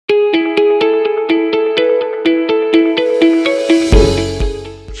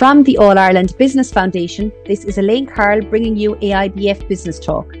From the All Ireland Business Foundation, this is Elaine Carl bringing you AIBF Business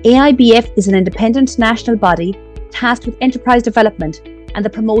Talk. AIBF is an independent national body tasked with enterprise development and the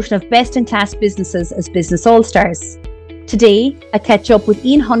promotion of best-in-class businesses as business all-stars. Today, I catch up with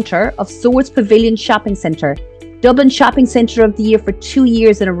Ian Hunter of Swords Pavilions Shopping Centre, Dublin Shopping Centre of the Year for 2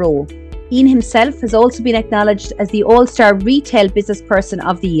 years in a row. Ian himself has also been acknowledged as the All-Star Retail Business Person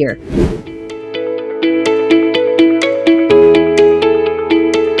of the Year.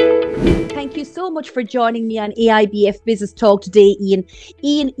 Thank you so much for joining me on AIBF Business Talk today, Ian.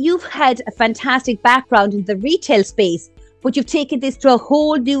 Ian, you've had a fantastic background in the retail space, but you've taken this to a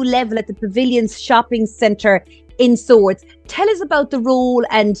whole new level at the Pavilions Shopping Centre in Swords. Tell us about the role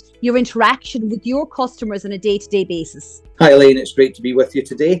and your interaction with your customers on a day-to-day basis. Hi Elaine, it's great to be with you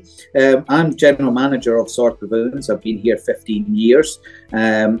today. I'm General Manager of Swords Pavilions. I've been here 15 years.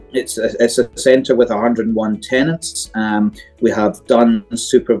 It's a centre with 101 tenants. We have Dunn,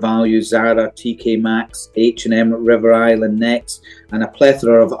 SuperValu, Zara, TK Maxx, H&M, River Island, Next, and a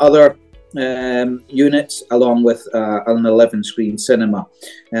plethora of other units, along with an 11-screen cinema.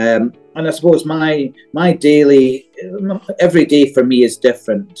 And I suppose my daily, every day for me is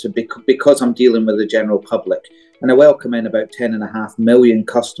different because I'm dealing with the general public. And I welcome in about 10.5 million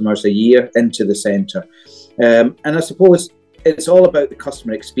customers a year into the centre. And I suppose it's all about the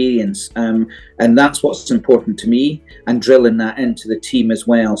customer experience. And that's what's important to me, and drilling that into the team as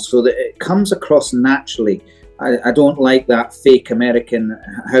well, so that it comes across naturally. I don't like that fake American,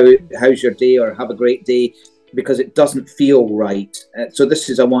 how's your day, or have a great day, because it doesn't feel right. So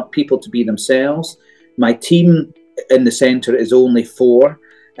I want people to be themselves. My team in the centre is only 4.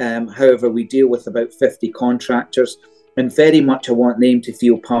 However, we deal with about 50 contractors, and very much I want them to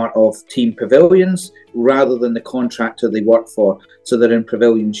feel part of Team Pavilions rather than the contractor they work for. So they're in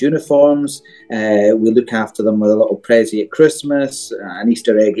Pavilions uniforms. We look after them with a little prezi at Christmas, an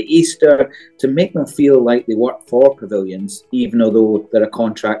Easter egg at Easter, to make them feel like they work for Pavilions, even though they're a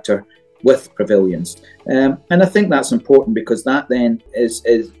contractor with Pavilions. And I think that's important, because that then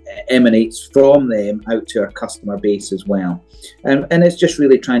emanates from them out to our customer base as well. And it's just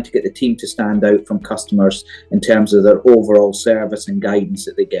really trying to get the team to stand out from customers in terms of their overall service and guidance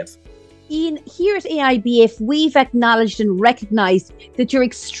that they give. Ian, here at AIBF, we've acknowledged and recognised that you're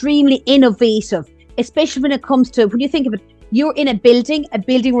extremely innovative, especially when it comes to, when you think of it, you're in a building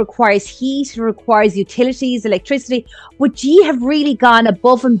requires heat, it requires utilities, electricity, but you have really gone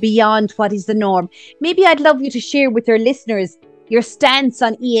above and beyond what is the norm. Maybe I'd love you to share with our listeners your stance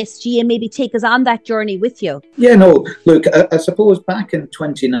on ESG and maybe take us on that journey with you. Yeah, no, look, I suppose back in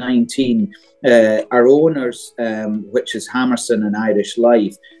 2019, our owners, which is Hammerson and Irish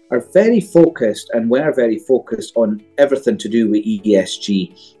Life, are very focused, and we're very focused on everything to do with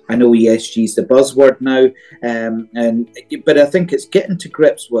ESG. I know ESG is the buzzword now, but I think it's getting to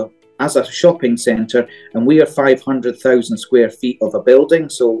grips with, as a shopping centre, and we are 500,000 square feet of a building,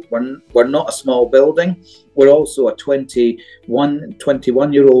 so we're not a small building. We're also a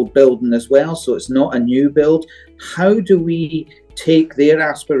 21-year-old building as well, so it's not a new build. How do we take their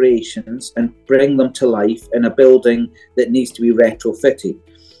aspirations and bring them to life in a building that needs to be retrofitted?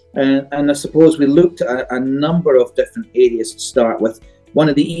 And I suppose we looked at a number of different areas to start with. One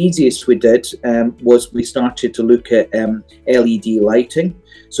of the easiest we did was we started to look at LED lighting.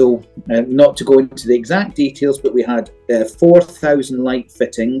 So not to go into the exact details, but we had 4,000 light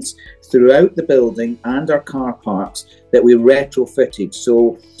fittings throughout the building and our car parks that we retrofitted.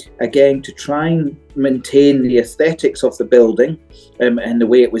 So again, to try and maintain the aesthetics of the building and the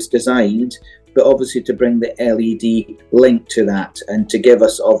way it was designed, but obviously to bring the LED link to that and to give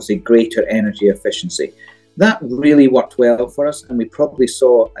us obviously greater energy efficiency. That really worked well for us, and we probably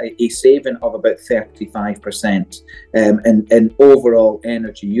saw a saving of about 35% in overall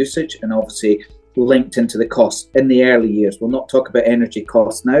energy usage, and obviously linked into the costs in the early years. We'll not talk about energy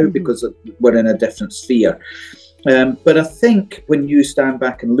costs now because we're in a different sphere. But I think when you stand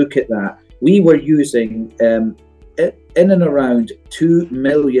back and look at that, we were using in and around 2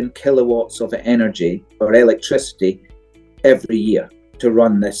 million kilowatts of energy or electricity every year to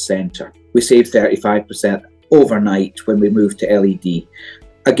run this centre. We saved 35% overnight when we moved to LED.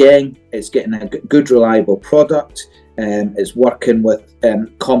 Again, it's getting a good, reliable product. It's working with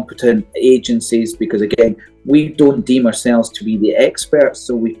competent agencies, because again, we don't deem ourselves to be the experts,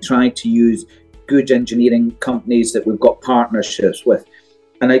 so we try to use good engineering companies that we've got partnerships with.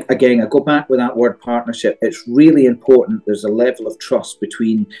 And I go back with that word partnership. It's really important. There's a level of trust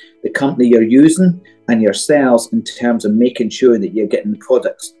between the company you're using and yourselves in terms of making sure that you're getting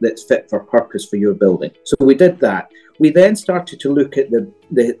products that's fit for purpose for your building. So we did that. We then started to look at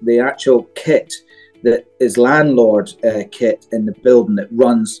the actual kit that is landlord kit in the building that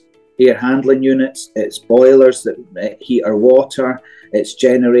runs air handling units, it's boilers that heat our water, it's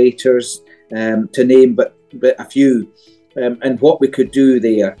generators, to name but a few. And what we could do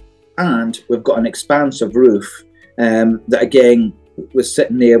there, and we've got an expansive roof that again was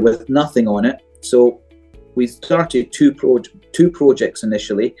sitting there with nothing on it. So we started two projects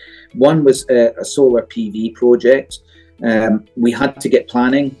initially. One was a solar PV project. We had to get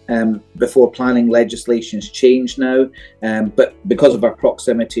planning before planning legislation's changed now, but because of our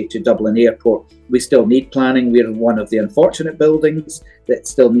proximity to Dublin Airport, we still need planning. We're one of the unfortunate buildings that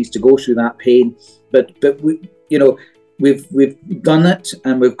still needs to go through that pain. But we, you know, we've done it,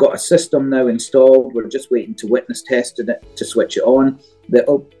 and we've got a system now installed. We're just waiting to witness test it to switch it on. That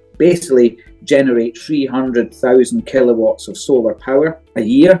will basically generate 300,000 kilowatts of solar power a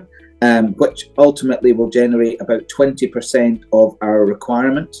year, which ultimately will generate about 20% of our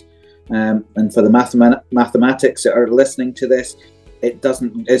requirement. And for the mathematics that are listening to this,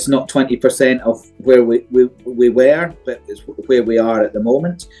 it's not 20% of where we were, but it's where we are at the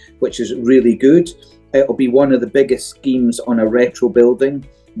moment, which is really good. It'll be one of the biggest schemes on a retro building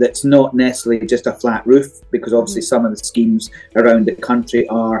that's not necessarily just a flat roof, because obviously some of the schemes around the country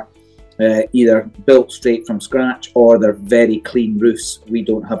are either built straight from scratch or they're very clean roofs. We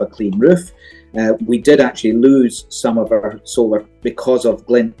don't have a clean roof. We did actually lose some of our solar because of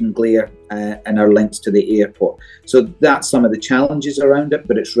glint and glare and our links to the airport. So that's some of the challenges around it,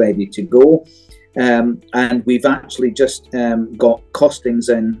 but it's ready to go. And we've actually just got costings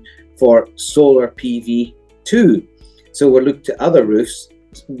in for solar PV 2. So we're looked at other roofs,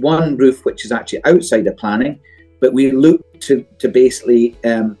 one roof which is actually outside of planning, but we look to basically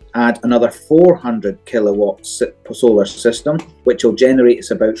add another 400 kilowatt solar system, which will generate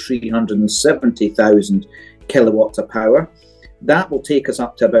us about 370,000 kilowatts of power. That will take us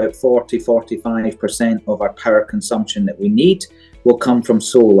up to about 40-45% of our power consumption that we need will come from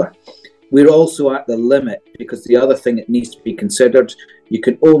solar. We're also at the limit, because the other thing that needs to be considered, you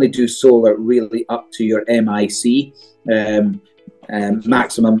can only do solar really up to your MIC,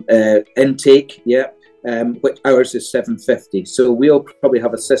 maximum intake, which ours is 750. So we'll probably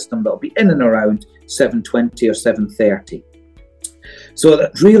have a system that'll be in and around 720 or 730. So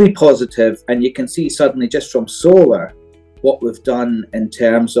that's really positive, and you can see suddenly just from solar what we've done in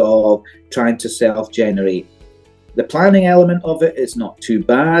terms of trying to self-generate. The planning element of it is not too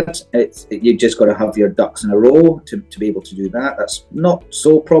bad. You've just got to have your ducks in a row to be able to do that. That's not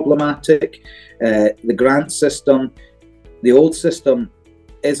so problematic. The grant system, the old system,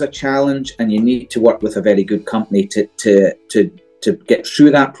 is a challenge, and you need to work with a very good company to get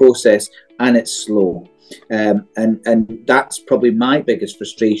through that process, and it's slow. And that's probably my biggest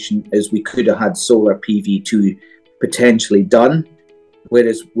frustration, is we could have had solar PV2 potentially done,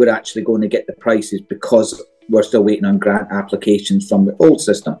 whereas we're actually going to get the prices because we're still waiting on grant applications from the old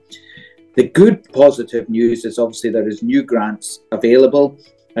system. The good positive news is obviously there is new grants available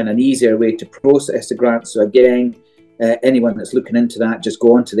and an easier way to process the grants. So again, anyone that's looking into that, just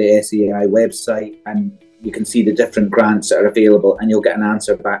go onto the SEI website and you can see the different grants that are available, and you'll get an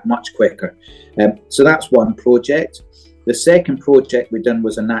answer back much quicker. So that's one project. The second project we've done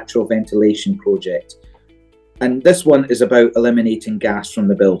was a natural ventilation project. And this one is about eliminating gas from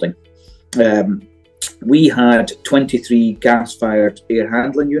the building. We had 23 gas-fired air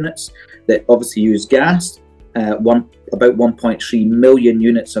handling units that obviously use gas, about 1.3 million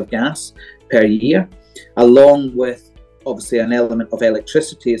units of gas per year, along with obviously an element of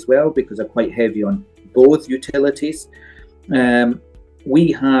electricity as well, because they're quite heavy on both utilities.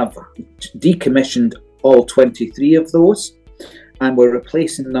 We have decommissioned all 23 of those, and we're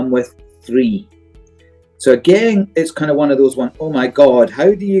replacing them with 3. So again, it's kind of one of those oh my God,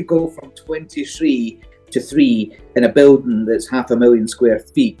 how do you go from 23 to 3 in a building that's 500,000 square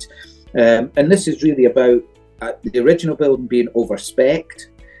feet? And this is really about the original building being over-specced,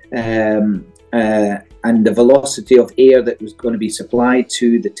 and the velocity of air that was going to be supplied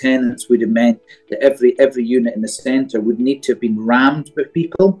to the tenants would have meant that every unit in the centre would need to have been rammed with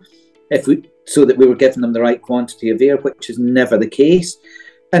people so that we were giving them the right quantity of air, which is never the case.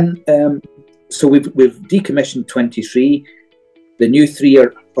 And so we've decommissioned 23. The new 3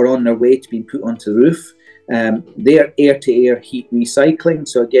 are on their way to being put onto the roof. They're air-to-air heat recycling.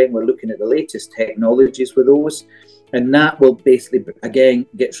 So again, we're looking at the latest technologies with those. And that will basically, again,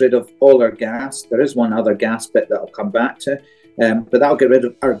 get rid of all our gas. There is one other gas bit that I'll come back to. But that'll get rid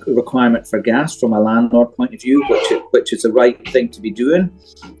of our requirement for gas from a landlord point of view, which is the right thing to be doing.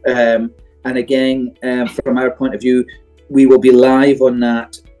 And again, from our point of view, we will be live on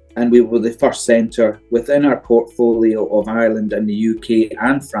that and we were the first centre within our portfolio of Ireland and the UK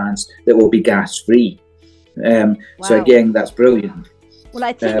and France that will be gas free. Wow. So again, that's brilliant. Well,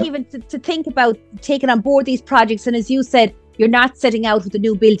 I think even to think about taking on board these projects, and as you said, you're not setting out with a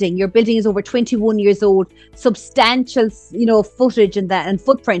new building. Your building is over 21 years old, substantial, footage and that and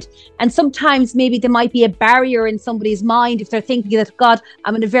footprint. And sometimes maybe there might be a barrier in somebody's mind if they're thinking that, God,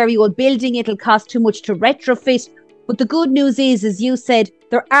 I'm in a very old building, it'll cost too much to retrofit. But the good news is, as you said,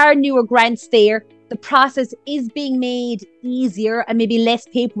 there are newer grants there. The process is being made easier and maybe less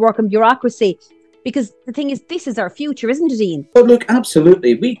paperwork and bureaucracy. Because the thing is, this is our future, isn't it, Ian? Well, look,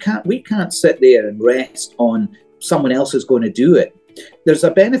 absolutely. We can't sit there and rest on someone else is going to do it. There's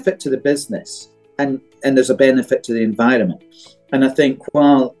a benefit to the business and there's a benefit to the environment. And I think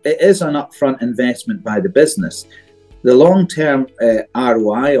while it is an upfront investment by the business, the long-term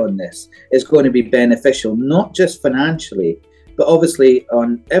ROI on this is going to be beneficial, not just financially, but obviously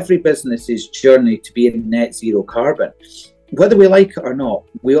on every business's journey to be in net zero carbon. Whether we like it or not,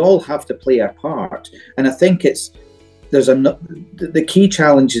 we all have to play our part. And I think the key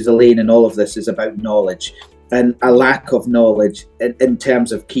challenges, Elaine, in all of this is about knowledge and a lack of knowledge in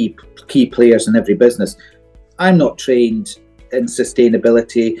terms of key players in every business. I'm not trained in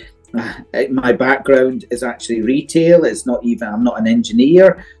sustainability. My background is actually retail. I'm not an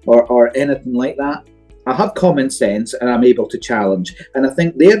engineer or anything like that. I have common sense and I'm able to challenge. And I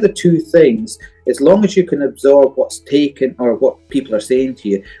think they're the two things. As long as you can absorb what's taken or what people are saying to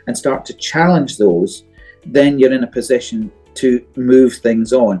you and start to challenge those, then you're in a position to move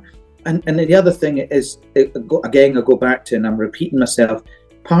things on. And the other thing is, again, I'll go back to, and I'm repeating myself,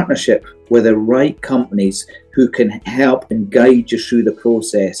 partnership with the right companies who can help and guide you through the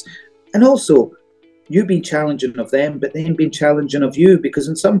process. And also, you being challenging of them, but them being challenging of you, because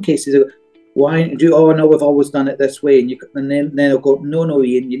in some cases, why do, oh no, we've always done it this way, and then they'll go, no,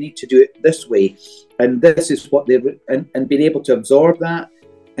 Ian, you need to do it this way, and this is what and being able to absorb that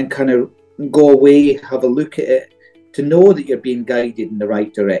and kind of go away, have a look at it, to know that you're being guided in the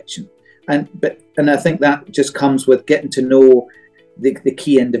right direction, and I think that just comes with getting to know the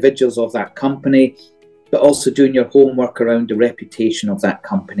key individuals of that company, but also doing your homework around the reputation of that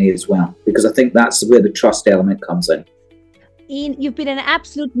company as well, because I think that's where the trust element comes in. Ian, you've been an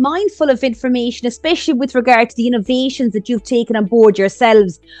absolute mindful of information, especially with regard to the innovations that you've taken on board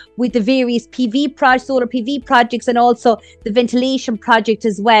yourselves with the various solar PV projects, and also the ventilation project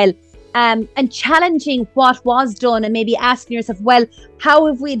as well. And challenging what was done and maybe asking yourself, well, how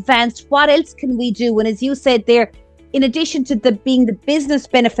have we advanced? What else can we do? And as you said there, in addition to being the business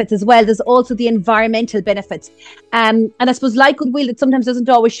benefits as well, there's also the environmental benefits. And I suppose like goodwill, it sometimes doesn't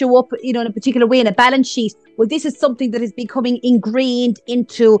always show up, in a particular way in a balance sheet. Well, this is something that is becoming ingrained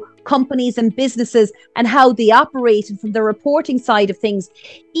into companies and businesses and how they operate, and from the reporting side of things.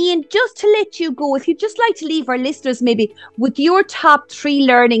 Ian, just to let you go, if you'd just like to leave our listeners maybe with your top 3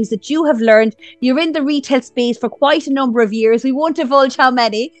 learnings that you have learned. You're in the retail space for quite a number of years. We won't divulge how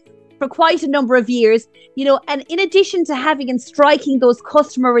many. For quite a number of years, and in addition to having and striking those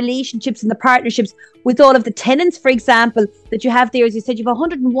customer relationships and the partnerships with all of the tenants, for example, that you have there, as you said, you have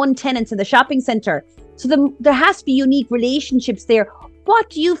 101 tenants in the shopping centre. So there has to be unique relationships there. What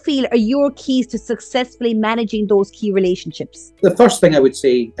do you feel are your keys to successfully managing those key relationships? The first thing I would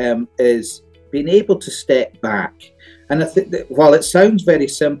say is being able to step back. And I think that while it sounds very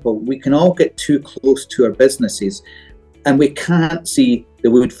simple, we can all get too close to our businesses and we can't see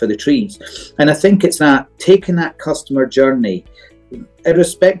the wood for the trees. And I think it's that taking that customer journey,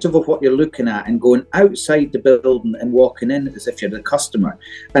 irrespective of what you're looking at, and going outside the building and walking in as if you're the customer.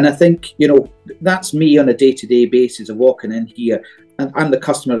 And I think, that's me on a day-to-day basis of walking in here, and I'm the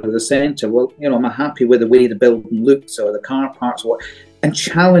customer of the centre. Well, I'm happy with the way the building looks or the car parks, and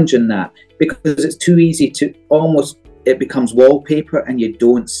challenging that, because it's too easy to it becomes wallpaper and you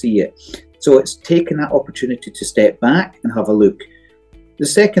don't see it. So it's taking that opportunity to step back and have a look. The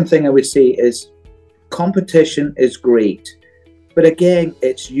second thing I would say is competition is great, but again,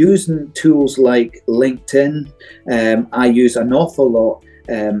 it's using tools like LinkedIn. I use an awful lot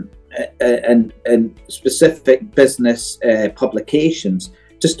and specific business publications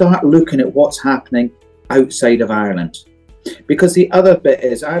to start looking at what's happening outside of Ireland. Because the other bit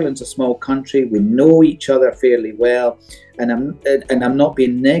is Ireland's a small country, we know each other fairly well, and I'm not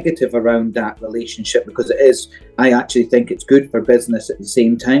being negative around that relationship, because I actually think it's good for business at the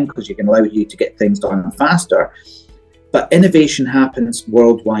same time, because you can allow you to get things done faster. But innovation happens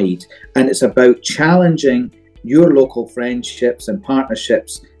worldwide, and it's about challenging your local friendships and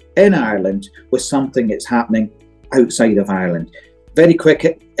partnerships in Ireland with something that's happening outside of Ireland. very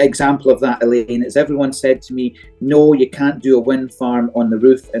quick example of that, Elaine, is everyone said to me, no, you can't do a wind farm on the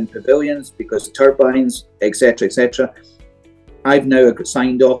roof in pavilions because turbines, etc., etc. I've now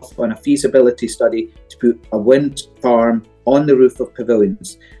signed off on a feasibility study to put a wind farm on the roof of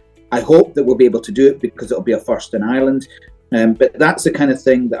pavilions. I hope that we'll be able to do it because it'll be a first in Ireland. But that's the kind of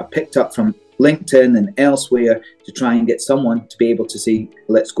thing that I picked up from LinkedIn and elsewhere to try and get someone to be able to say,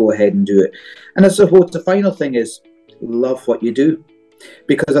 let's go ahead and do it. And I suppose the final thing is, love what you do.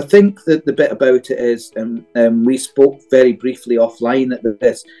 Because I think that the bit about it is, we spoke very briefly offline at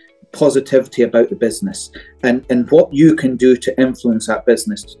this, positivity about the business and what you can do to influence that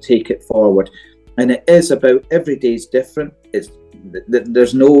business to take it forward. And it is about every day is different.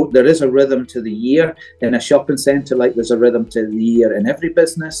 There is a rhythm to the year in a shopping centre, like there's a rhythm to the year in every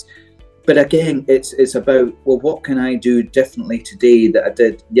business. But again, it's about, well, what can I do differently today that I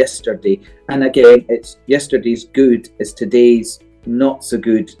did yesterday? And again, it's yesterday's good is today's not so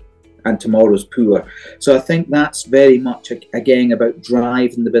good and tomorrow's poor. So I think that's very much, again, about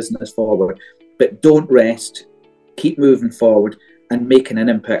driving the business forward. But don't rest, keep moving forward and making an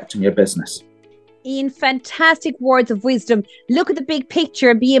impact on your business. Ian, fantastic words of wisdom. Look at the big picture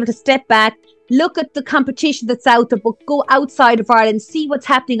and be able to step back. Look at the competition that's out there, but go outside of Ireland, see what's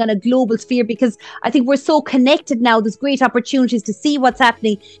happening on a global sphere, because I think we're so connected now. There's great opportunities to see what's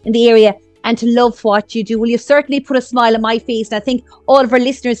happening in the area and to love what you do. Well, you've certainly put a smile on my face. And I think all of our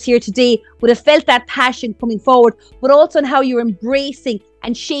listeners here today would have felt that passion coming forward, but also on how you're embracing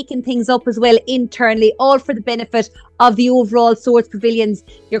and shaking things up as well internally, all for the benefit of the overall Swords Pavilions,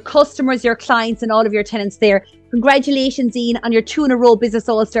 your customers, your clients and all of your tenants there. Congratulations, Ian, on your 2 in a row Business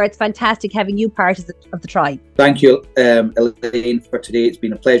All-Star. It's fantastic having you part of the tribe. Thank you, Elaine, for today. It's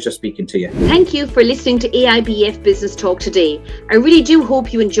been a pleasure speaking to you. Thank you for listening to AIBF Business Talk today. I really do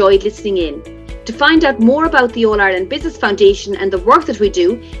hope you enjoyed listening in. To find out more about the All Ireland Business Foundation and the work that we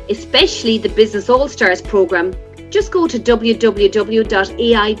do, especially the Business All-Stars programme, just go to www.aibf.ie.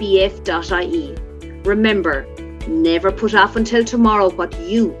 Remember, never put off until tomorrow what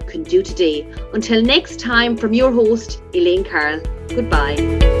you can do today. Until next time, from your host, Elaine Carroll. Goodbye.